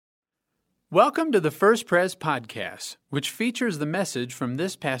Welcome to the First Pres podcast, which features the message from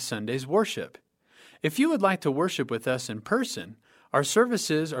this past Sunday's worship. If you would like to worship with us in person, our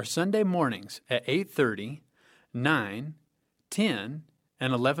services are Sunday mornings at 8:30, 9, 10,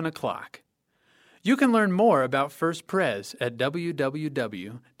 and 11 o'clock. You can learn more about First Pres at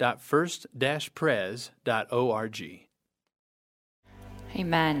www.first-pres.org.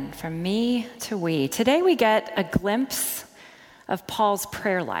 Amen. From me to we. Today we get a glimpse of Paul's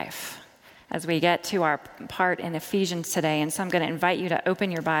prayer life as we get to our part in Ephesians today. And so I'm going to invite you to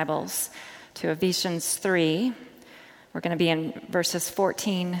open your Bibles to Ephesians 3. We're going to be in verses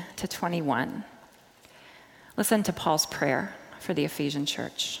 14 to 21. Listen to Paul's prayer for the Ephesian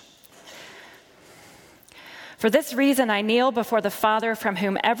church. For this reason I kneel before the Father, from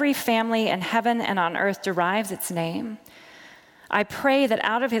whom every family in heaven and on earth derives its name. I pray that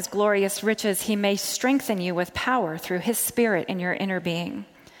out of his glorious riches he may strengthen you with power through his Spirit in your inner being,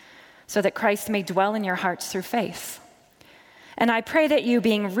 so that Christ may dwell in your hearts through faith. And I pray that you,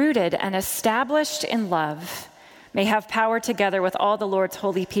 being rooted and established in love, may have power together with all the Lord's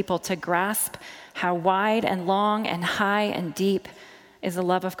holy people to grasp how wide and long and high and deep is the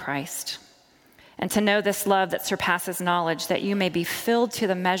love of Christ, and to know this love that surpasses knowledge, that you may be filled to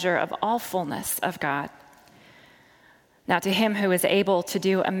the measure of all fullness of God. Now to him who is able to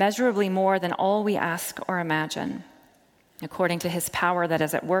do immeasurably more than all we ask or imagine, according to his power that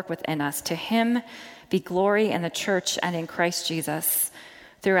is at work within us, to him be glory in the church and in Christ Jesus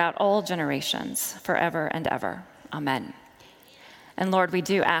throughout all generations, forever and ever. Amen. And Lord, we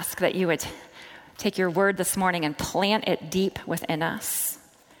do ask that you would take your word this morning and plant it deep within us.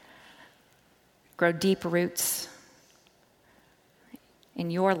 Grow deep roots in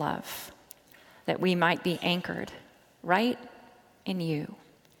your love, that we might be anchored right in you.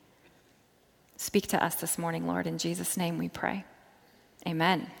 Speak to us this morning, Lord. In Jesus' name we pray.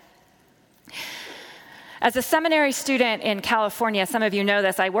 Amen. As a seminary student in California, some of you know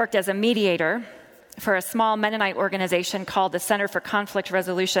this, I worked as a mediator for a small Mennonite organization called the Center for Conflict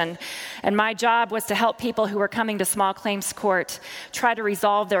Resolution. And my job was to help people who were coming to small claims court try to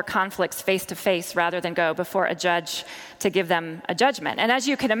resolve their conflicts face to face rather than go before a judge to give them a judgment. And as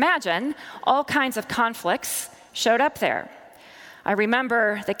you can imagine, all kinds of conflicts showed up there. I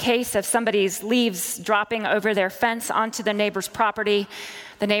remember the case of somebody's leaves dropping over their fence onto the neighbor's property.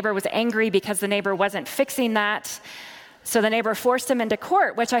 The neighbor was angry because the neighbor wasn't fixing that. So the neighbor forced him into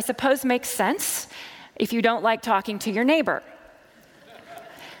court, which I suppose makes sense if you don't like talking to your neighbor.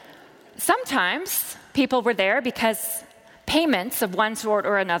 Sometimes people were there because payments of one sort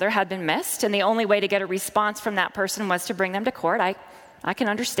or another had been missed, and the only way to get a response from that person was to bring them to court. I can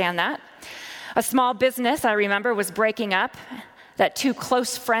understand that. A small business, I remember, was breaking up that two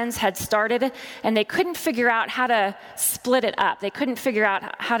close friends had started, and they couldn't figure out how to split it up. They couldn't figure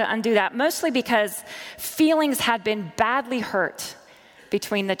out how to undo that, mostly because feelings had been badly hurt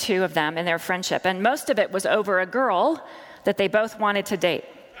between the two of them in their friendship, and most of it was over a girl that they both wanted to date.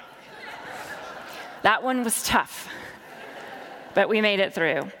 That one was tough, but we made it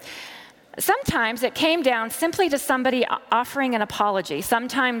through. Sometimes it came down simply to somebody offering an apology.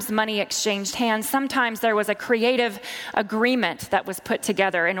 Sometimes money exchanged hands. Sometimes there was a creative agreement that was put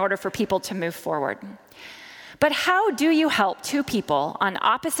together in order for people to move forward. But how do you help two people on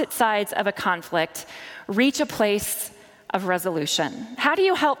opposite sides of a conflict reach a place of resolution? How do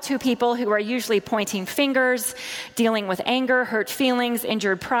you help two people who are usually pointing fingers, dealing with anger, hurt feelings,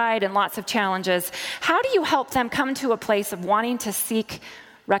 injured pride, and lots of challenges? How do you help them come to a place of wanting to seek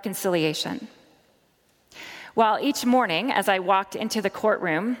reconciliation? Well, each morning as I walked into the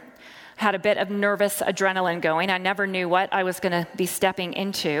courtroom, I had a bit of nervous adrenaline going. I never knew what I was going to be stepping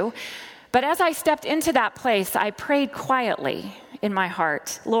into. But as I stepped into that place, I prayed quietly in my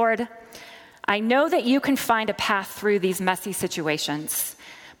heart, Lord, I know that you can find a path through these messy situations,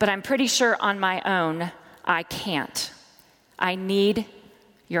 but I'm pretty sure on my own, I can't. I need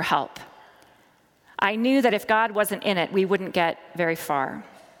your help. I knew that if God wasn't in it, we wouldn't get very far.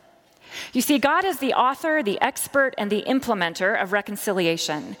 You see, God is the author, the expert, and the implementer of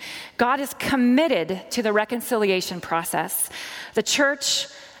reconciliation. God is committed to the reconciliation process. The church,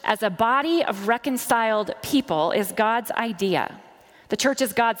 as a body of reconciled people, is God's idea. The church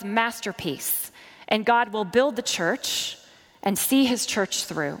is God's masterpiece, and God will build the church and see his church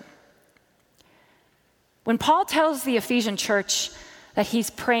through. When Paul tells the Ephesian church that he's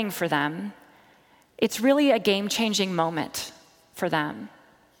praying for them, it's really a game-changing moment for them.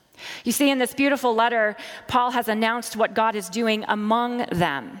 You see, in this beautiful letter, Paul has announced what God is doing among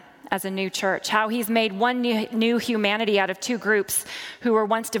them as a new church, how he's made one new humanity out of two groups who were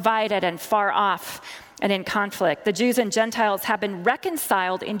once divided and far off. and in conflict. The Jews and Gentiles have been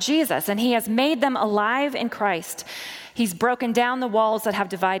reconciled in Jesus, and he has made them alive in Christ. He's broken down the walls that have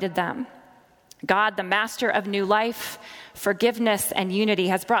divided them. God, the master of new life, forgiveness, and unity,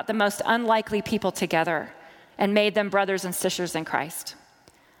 has brought the most unlikely people together and made them brothers and sisters in Christ.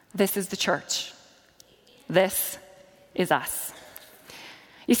 This is the church. This is us.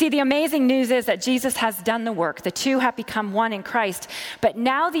 You see, the amazing news is that Jesus has done the work. The two have become one in Christ, but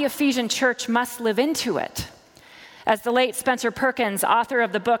now the Ephesian church must live into it. As the late Spencer Perkins, author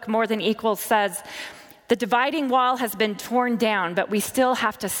of the book More Than Equals, says, the dividing wall has been torn down, but we still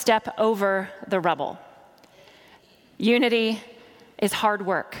have to step over the rubble. Unity is hard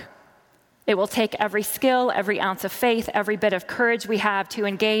work. It will take every skill, every ounce of faith, every bit of courage we have to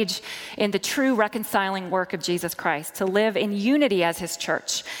engage in the true reconciling work of Jesus Christ, to live in unity as his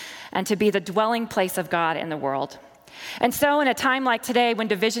church, and to be the dwelling place of God in the world. And so in a time like today, when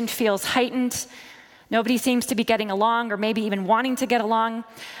division feels heightened, nobody seems to be getting along or maybe even wanting to get along,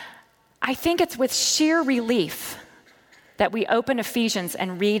 I think it's with sheer relief that we open Ephesians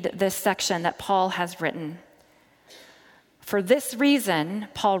and read this section that Paul has written. For this reason,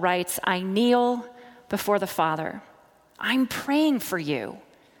 Paul writes, I kneel before the Father. I'm praying for you,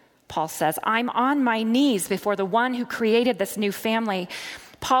 Paul says. I'm on my knees before the one who created this new family.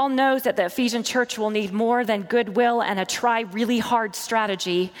 Paul knows that the Ephesian church will need more than goodwill and a try really hard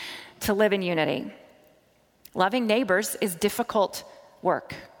strategy to live in unity. Loving neighbors is difficult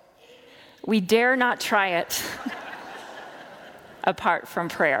work. We dare not try it apart from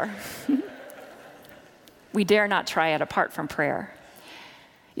prayer. We dare not try it apart from prayer.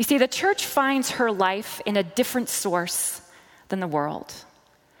 You see, the church finds her life in a different source than the world.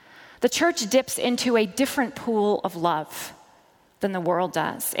 The church dips into a different pool of love than the world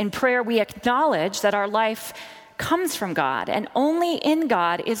does. In prayer, we acknowledge that our life comes from God, and only in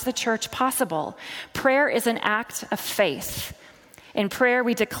God is the church possible. Prayer is an act of faith. In prayer,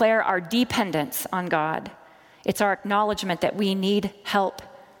 we declare our dependence on God. It's our acknowledgement that we need help.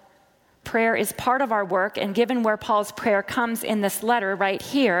 Prayer is part of our work, and given where Paul's prayer comes in this letter right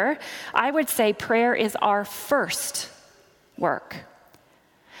here, I would say prayer is our first work.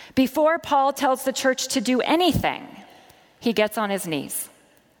 Before Paul tells the church to do anything, he gets on his knees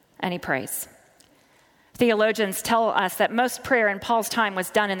and he prays. Theologians tell us that most prayer in Paul's time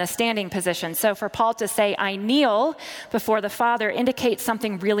was done in the standing position. So for Paul to say, I kneel before the Father, indicates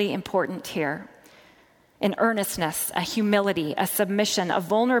something really important here. An earnestness, a humility, a submission, a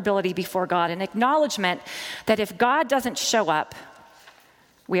vulnerability before God, an acknowledgement that if God doesn't show up,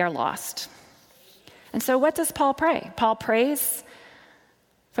 we are lost. And so what does Paul pray? Paul prays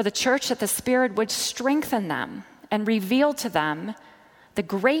for the church that the Spirit would strengthen them and reveal to them the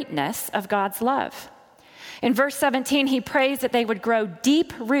greatness of God's love. In verse 17, he prays that they would grow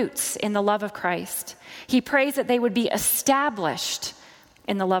deep roots in the love of Christ. He prays that they would be established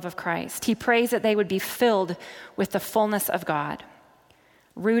in the love of Christ. He prays that they would be filled with the fullness of God,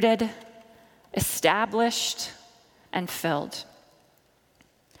 rooted, established, and filled.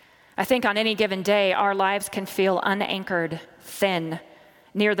 I think on any given day, our lives can feel unanchored, thin,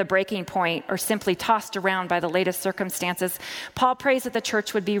 near the breaking point, or simply tossed around by the latest circumstances. Paul prays that the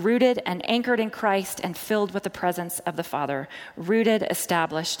church would be rooted and anchored in Christ and filled with the presence of the Father. Rooted,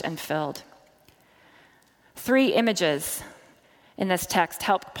 established, and filled. 3 images in this text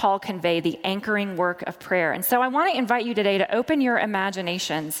help Paul convey the anchoring work of prayer. And so I want to invite you today to open your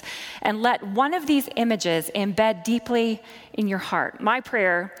imaginations and let one of these images embed deeply in your heart. My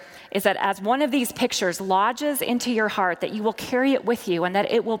prayer is that as one of these pictures lodges into your heart, that you will carry it with you and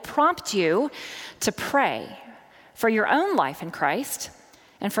that it will prompt you to pray for your own life in Christ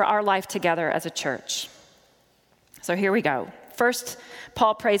and for our life together as a church. So here we go. First,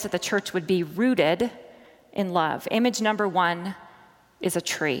 Paul prays that the church would be rooted in love. Image number 1 is a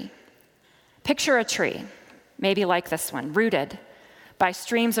tree. Picture a tree, maybe like this one, rooted by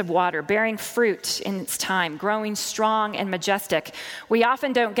streams of water, bearing fruit in its time, growing strong and majestic. We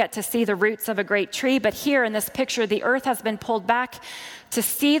often don't get to see the roots of a great tree, but here in this picture, the earth has been pulled back to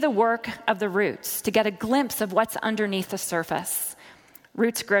see the work of the roots, to get a glimpse of what's underneath the surface.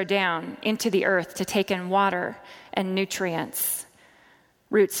 Roots grow down into the earth to take in water and nutrients.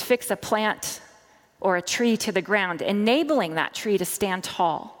 Roots fix a plant or a tree to the ground, enabling that tree to stand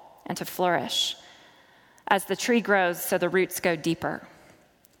tall and to flourish. As the tree grows, so the roots go deeper.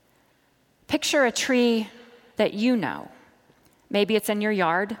 Picture a tree that you know. Maybe it's in your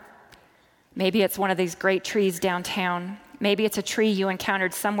yard. Maybe it's one of these great trees downtown. Maybe it's a tree you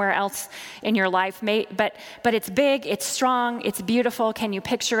encountered somewhere else in your life. But it's big, it's strong, it's beautiful. Can you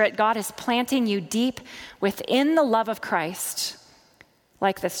picture it? God is planting you deep within the love of Christ,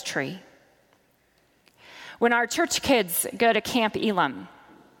 like this tree. When our church kids go to Camp Elam,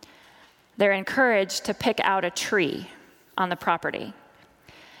 they're encouraged to pick out a tree on the property.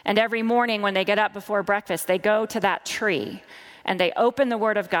 And every morning when they get up before breakfast, they go to that tree and they open the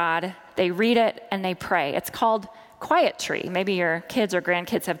Word of God, they read it, and they pray. It's called Quiet Tree. Maybe your kids or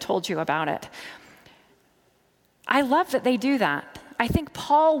grandkids have told you about it. I love that they do that. I think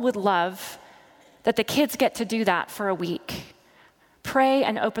Paul would love that the kids get to do that for a week. Pray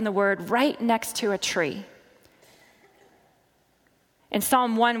and open the Word right next to a tree. In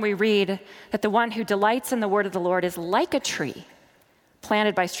Psalm 1, we read that the one who delights in the word of the Lord is like a tree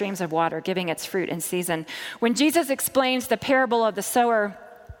planted by streams of water, giving its fruit in season. When Jesus explains the parable of the sower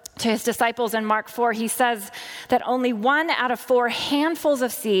to his disciples in Mark 4, he says that only 1 out of 4 handfuls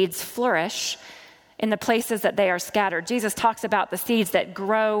of seeds flourish in the places that they are scattered. Jesus talks about the seeds that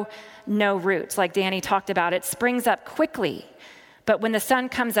grow no roots, like Danny talked about. It springs up quickly, but when the sun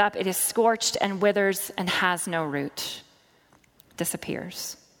comes up, it is scorched and withers and has no root.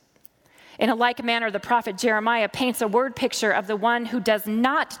 Disappears. In a like manner, the prophet Jeremiah paints a word picture of the one who does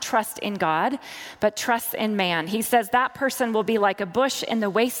not trust in God, but trusts in man. He says that person will be like a bush in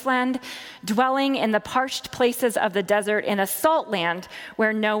the wasteland, dwelling in the parched places of the desert, in a salt land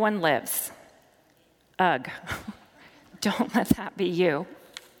where no one lives. Ugh. Don't let that be you.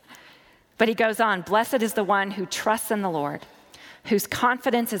 But he goes on, blessed is the one who trusts in the Lord, whose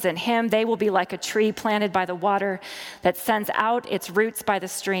confidence is in him. They will be like a tree planted by the water that sends out its roots by the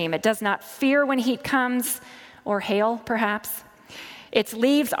stream. It does not fear when heat comes, or hail, perhaps. Its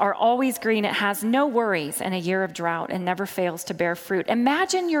leaves are always green. It has no worries in a year of drought and never fails to bear fruit.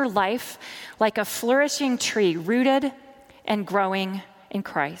 Imagine your life like a flourishing tree rooted and growing in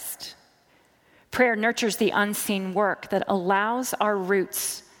Christ. Prayer nurtures the unseen work that allows our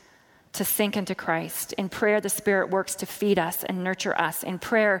roots to sink into Christ. In prayer, the Spirit works to feed us and nurture us. In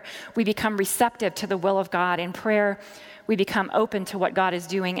prayer, we become receptive to the will of God. In prayer, we become open to what God is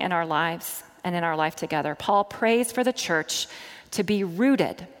doing in our lives and in our life together. Paul prays for the church to be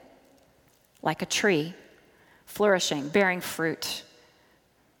rooted like a tree, flourishing, bearing fruit.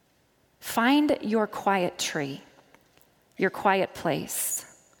 Find your quiet tree, your quiet place.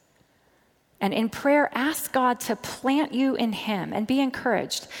 And in prayer, ask God to plant you in him and be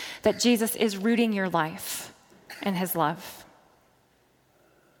encouraged that Jesus is rooting your life in his love.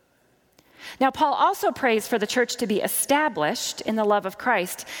 Now, Paul also prays for the church to be established in the love of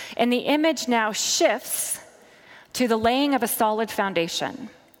Christ. And the image now shifts to the laying of a solid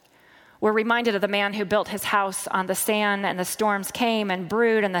foundation. We're reminded of the man who built his house on the sand, and the storms came and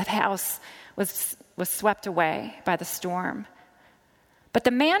brewed, and the house was swept away by the storm. But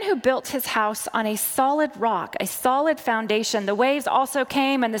the man who built his house on a solid rock, a solid foundation, the waves also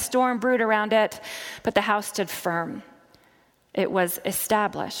came and the storm brewed around it, but the house stood firm. It was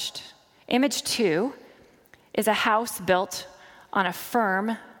established. Image 2 is a house built on a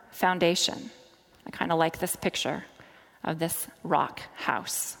firm foundation. I kind of like this picture of this rock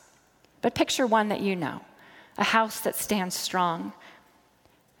house. But picture one that you know, a house that stands strong.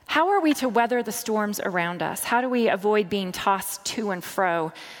 How are we to weather the storms around us? How do we avoid being tossed to and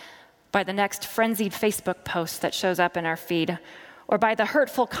fro by the next frenzied Facebook post that shows up in our feed, or by the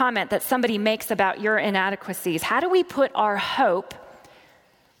hurtful comment that somebody makes about your inadequacies? How do we put our hope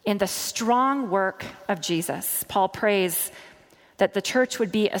in the strong work of Jesus? Paul prays that the church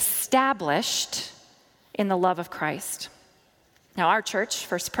would be established in the love of Christ. Now, our church,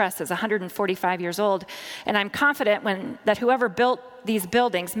 First Pres, is 145 years old, and I'm confident that whoever built these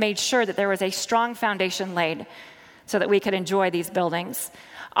buildings made sure that there was a strong foundation laid so that we could enjoy these buildings.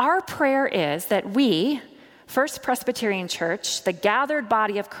 Our prayer is that we, First Presbyterian Church, the gathered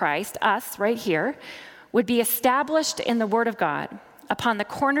body of Christ, us right here, would be established in the Word of God upon the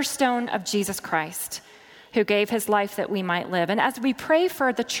cornerstone of Jesus Christ, who gave his life that we might live. And as we pray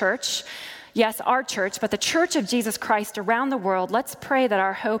for the church, yes, our church, but the church of Jesus Christ around the world, let's pray that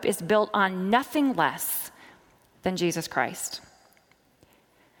our hope is built on nothing less than Jesus Christ.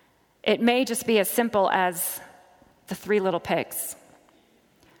 It may just be as simple as the 3 little pigs,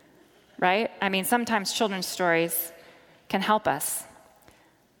 right? I mean, sometimes children's stories can help us.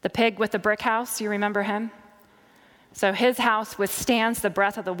 The pig with the brick house, you remember him? So his house withstands the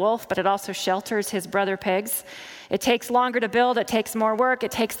breath of the wolf, but it also shelters his brother pigs. It takes longer to build, it takes more work, it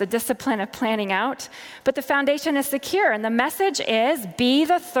takes the discipline of planning out, but the foundation is secure, and the message is, be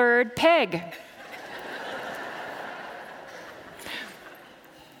the 3rd pig.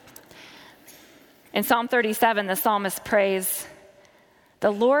 In Psalm 37, the psalmist prays,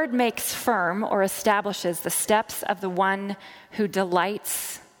 the Lord makes firm or establishes the steps of the one who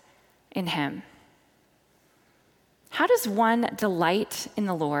delights in him. How does one delight in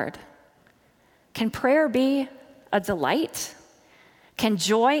the Lord? Can prayer be a delight? Can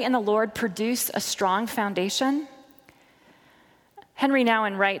joy in the Lord produce a strong foundation? Henry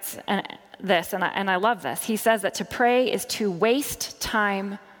Nouwen writes this, and I love this. He says that to pray is to waste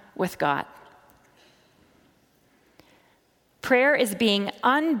time with God. Prayer is being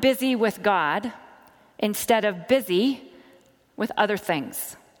unbusy with God instead of busy with other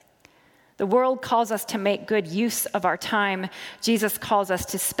things. The world calls us to make good use of our time. Jesus calls us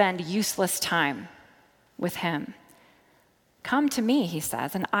to spend useless time with him. Come to me, he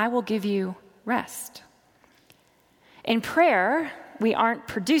says, and I will give you rest. In prayer, we aren't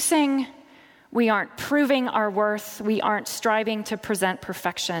producing, we aren't proving our worth, we aren't striving to present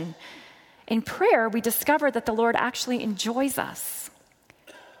perfection. In prayer, we discover that the Lord actually enjoys us,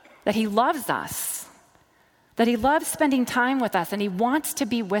 that he loves us, that he loves spending time with us, and he wants to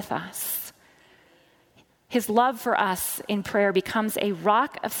be with us. His love for us in prayer becomes a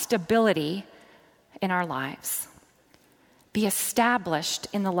rock of stability in our lives. Be established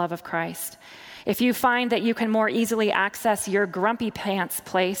in the love of Christ. If you find that you can more easily access your grumpy pants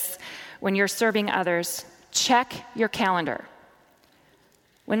place when you're serving others, check your calendar.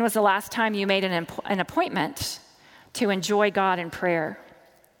 When was the last time you made an appointment to enjoy God in prayer?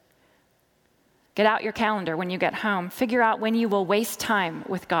 Get out your calendar when you get home. Figure out when you will waste time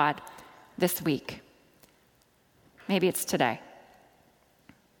with God this week. Maybe it's today.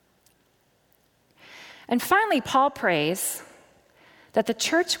 And finally, Paul prays that the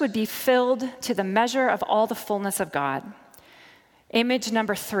church would be filled to the measure of all the fullness of God. Image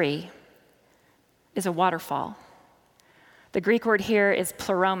number 3 is a waterfall. The Greek word here is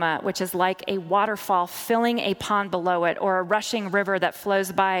pleroma, which is like a waterfall filling a pond below it, or a rushing river that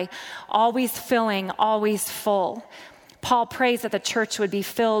flows by, always filling, always full. Paul prays that the church would be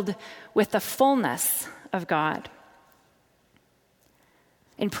filled with the fullness of God.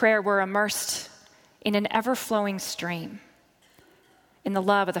 In prayer, we're immersed in an ever-flowing stream, in the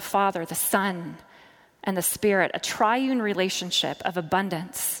love of the Father, the Son, and the Spirit, a triune relationship of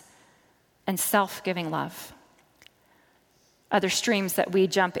abundance and self-giving love. Other streams that we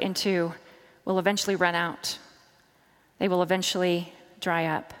jump into will eventually run out. They will eventually dry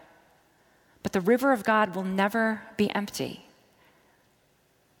up. But the river of God will never be empty.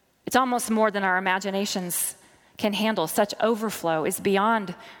 It's almost more than our imaginations can handle. Such overflow is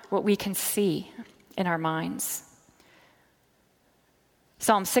beyond what we can see in our minds.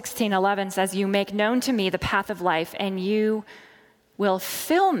 Psalm 16:11 says, "You make known to me the path of life, and you will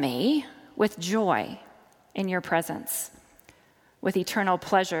fill me with joy in your presence, with eternal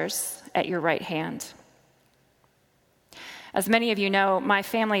pleasures at your right hand." As many of you know, my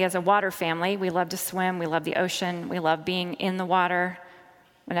family is a water family. We love to swim. We love the ocean. We love being in the water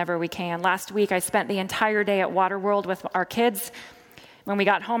whenever we can. Last week, I spent the entire day at Waterworld with our kids. When we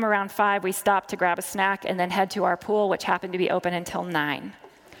got home around 5, we stopped to grab a snack and then head to our pool, which happened to be open until 9.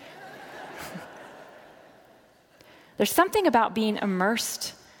 There's something about being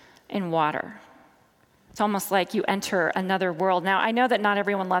immersed in water. It's almost like you enter another world. Now, I know that not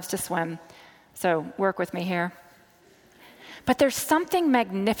everyone loves to swim, so work with me here. But there's something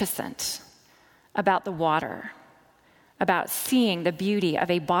magnificent about the water, about seeing the beauty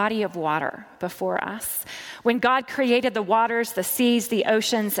of a body of water before us. When God created the waters, the seas, the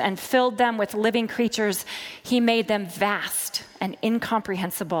oceans, and filled them with living creatures, he made them vast and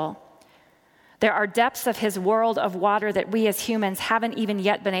incomprehensible. There are depths of his world of water that we as humans haven't even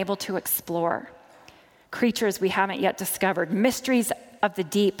yet been able to explore. Creatures we haven't yet discovered, mysteries of the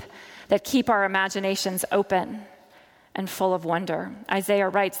deep that keep our imaginations open and full of wonder. Isaiah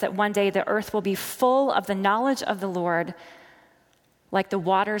writes that one day the earth will be full of the knowledge of the Lord, like the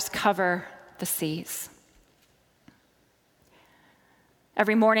waters cover the seas.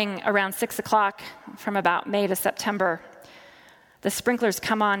 Every morning around 6 o'clock, from about May to September, the sprinklers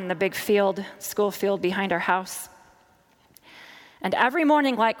come on in the big field, school field behind our house. And every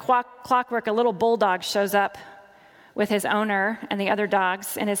morning, like clockwork, a little bulldog shows up with his owner and the other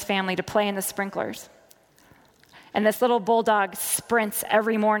dogs in his family to play in the sprinklers. And this little bulldog sprints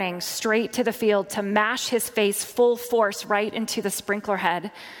every morning straight to the field to mash his face full force right into the sprinkler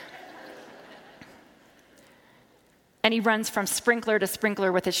head. And he runs from sprinkler to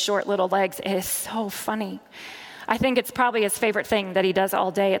sprinkler with his short little legs. It is so funny. I think it's probably his favorite thing that he does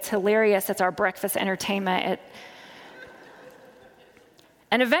all day. It's hilarious. It's our breakfast entertainment.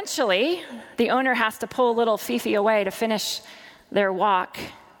 And eventually, the owner has to pull little Fifi away to finish their walk.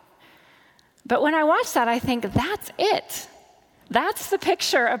 But when I watch that, I think, that's it. That's the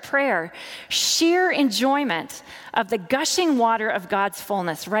picture of prayer. Sheer enjoyment of the gushing water of God's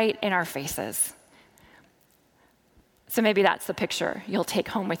fullness right in our faces. So maybe that's the picture you'll take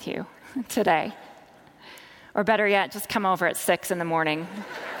home with you today. Or better yet, just come over at 6 a.m.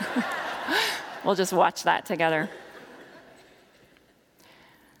 We'll just watch that together.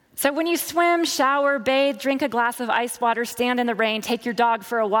 So when you swim, shower, bathe, drink a glass of ice water, stand in the rain, take your dog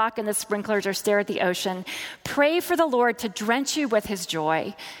for a walk in the sprinklers, or stare at the ocean, pray for the Lord to drench you with his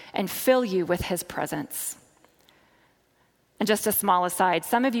joy and fill you with his presence. And just a small aside,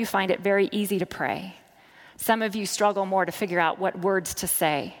 some of you find it very easy to pray. Some of you struggle more to figure out what words to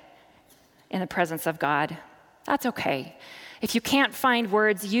say in the presence of God. That's okay. If you can't find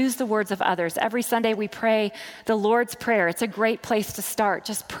words, use the words of others. Every Sunday we pray the Lord's Prayer. It's a great place to start.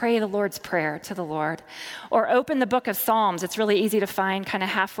 Just pray the Lord's Prayer to the Lord. Or open the book of Psalms. It's really easy to find kind of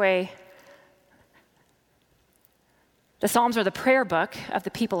halfway. The Psalms are the prayer book of the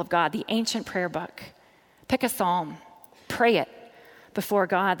people of God, the ancient prayer book. Pick a psalm. Pray it before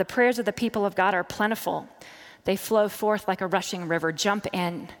God. The prayers of the people of God are plentiful. They flow forth like a rushing river. Jump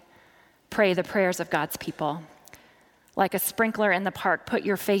in. Pray the prayers of God's people. Like a sprinkler in the park, put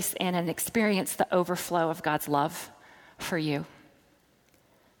your face in and experience the overflow of God's love for you.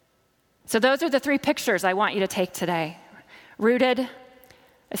 So those are the 3 pictures I want you to take today. Rooted,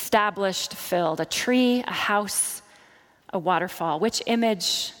 established, filled. A tree, a house, a waterfall. Which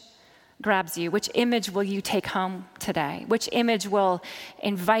image grabs you? Which image will you take home today? Which image will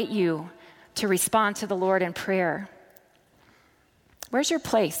invite you to respond to the Lord in prayer? Where's your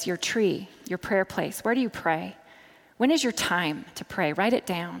place, your tree, your prayer place? Where do you pray? When is your time to pray? Write it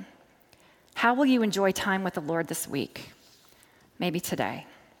down. How will you enjoy time with the Lord this week? Maybe today.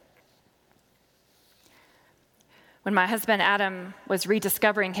 When my husband Adam was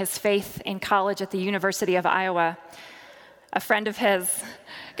rediscovering his faith in college at the University of Iowa, a friend of his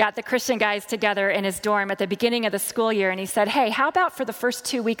got the Christian guys together in his dorm at the beginning of the school year, and he said, hey, how about for the first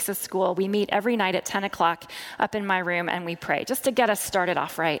 2 weeks of school, we meet every night at 10 o'clock up in my room and we pray, just to get us started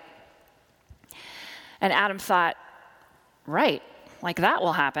off right. And Adam thought, right, like that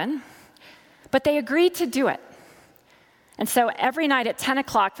will happen. But they agreed to do it. And so every night at 10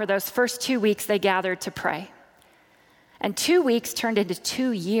 o'clock for those first 2 weeks, they gathered to pray. And 2 weeks turned into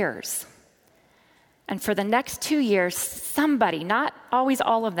 2 years. And for the next 2 years, somebody, not always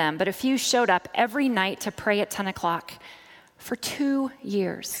all of them, but a few showed up every night to pray at 10 o'clock for 2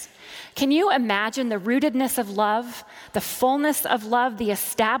 years. Can you imagine the rootedness of love, the fullness of love, the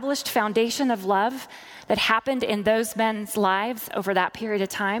established foundation of love that happened in those men's lives over that period of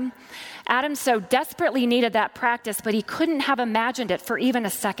time? Adam so desperately needed that practice, but he couldn't have imagined it for even a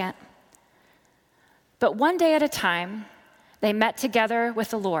second. But one day at a time, they met together with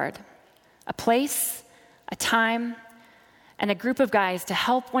the Lord, a place, a time, and a group of guys to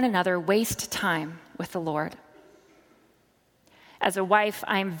help one another waste time with the Lord. As a wife,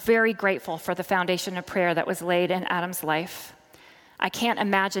 I'm very grateful for the foundation of prayer that was laid in Adam's life. I can't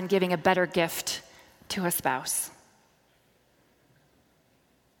imagine giving a better gift to a spouse.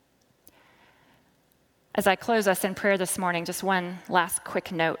 As I close us in prayer this morning, just one last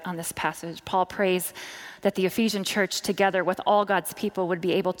quick note on this passage. Paul prays that the Ephesian church, together with all God's people, would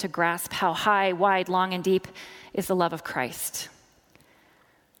be able to grasp how high, wide, long, and deep is the love of Christ.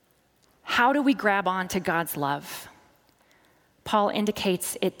 How do we grab on to God's love? Paul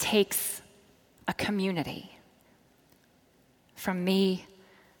indicates it takes a community. From me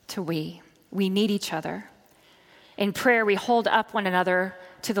to we. We need each other. In prayer, we hold up one another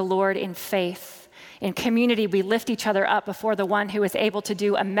to the Lord in faith. In community, we lift each other up before the one who is able to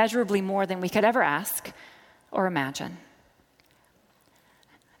do immeasurably more than we could ever ask or imagine.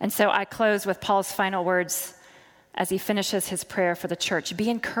 And so I close with Paul's final words as he finishes his prayer for the church.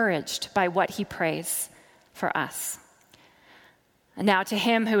 Be encouraged by what he prays for us. And now to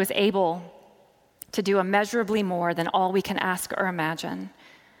him who is able to do immeasurably more than all we can ask or imagine,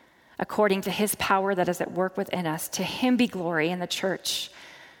 according to his power that is at work within us, to him be glory in the church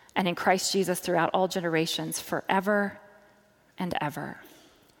and in Christ Jesus throughout all generations, forever and ever.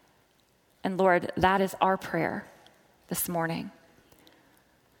 And Lord, that is our prayer this morning,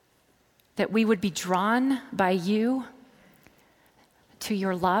 that we would be drawn by you to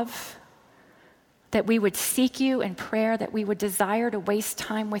your love, that we would seek you in prayer, that we would desire to waste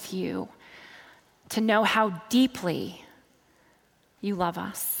time with you, to know how deeply you love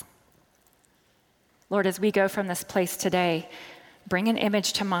us. Lord, as we go from this place today, bring an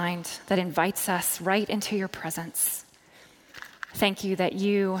image to mind that invites us right into your presence. Thank you that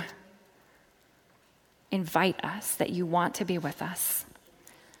you invite us, that you want to be with us.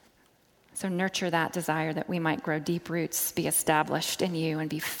 So nurture that desire that we might grow deep roots, be established in you, and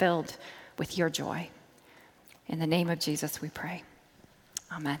be filled with your joy. In the name of Jesus we pray.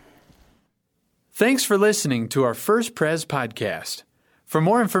 Amen. Thanks for listening to our First Pres podcast. For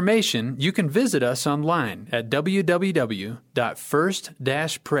more information, you can visit us online at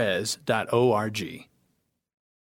www.first-pres.org.